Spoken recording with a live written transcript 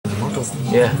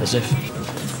bottle? Yeah, as if.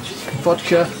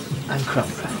 Vodka and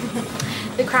cranberry.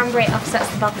 The cranberry offsets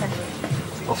the vodka.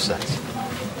 Offsets.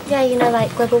 Yeah, you know,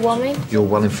 like global warming. You're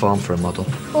well informed for a model.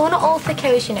 Well, not all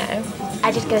thickos, you know.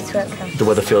 I just go to work with them. The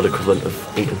Weatherfield equivalent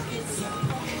of Eton.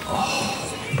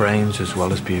 Brains as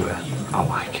well as beauty. I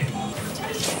like it.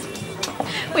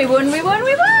 We won!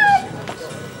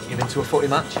 You into a footy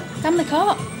match? Family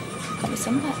caught. Got me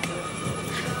some back.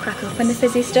 Crack open the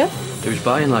fizzy stuff. Who's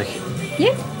buying, like?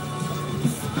 You?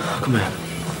 Come here.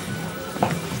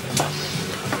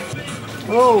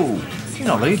 Whoa! You're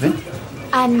not leaving.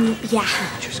 Yeah.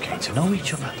 Just getting to know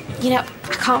each other. You know,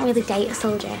 I can't really date a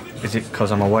soldier. Is it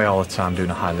because I'm away all the time doing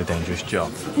a highly dangerous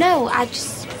job? No, I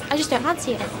just don't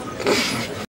fancy it.